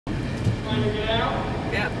trying to get out?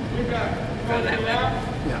 Yeah. You got it. Go that way.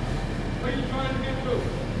 Yeah. Where you trying to get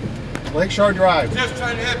to? Lakeshore Drive. Just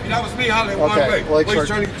trying to help you. That was me hollering one Okay. way. Where you Lakeshore.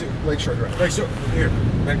 trying to get to? Lakeshore Drive. Lakeshore. Here.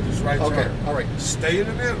 Make this right Okay. turn. All right. Stay in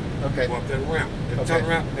the middle. Okay. Go up that ramp. Then Okay. turn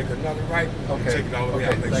around, make another right, and Okay. take it all the way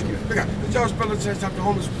Okay, out. thank you. Look out. The George Bella says the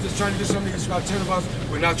homeless just trying to get something. It's about 10 of us.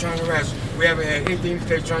 We're not trying to harass. We haven't had anything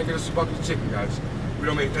today trying to get us a bucket of chicken, guys. We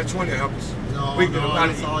don't make that 20 to help us. No, we get a lot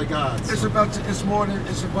that's of all I got. It's about it's more than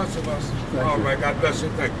it's a bunch of us. Thank All you. right, God bless you.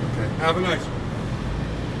 Thank you. Okay. Have a nice one.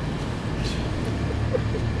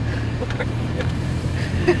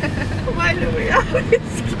 Why do we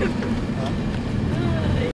always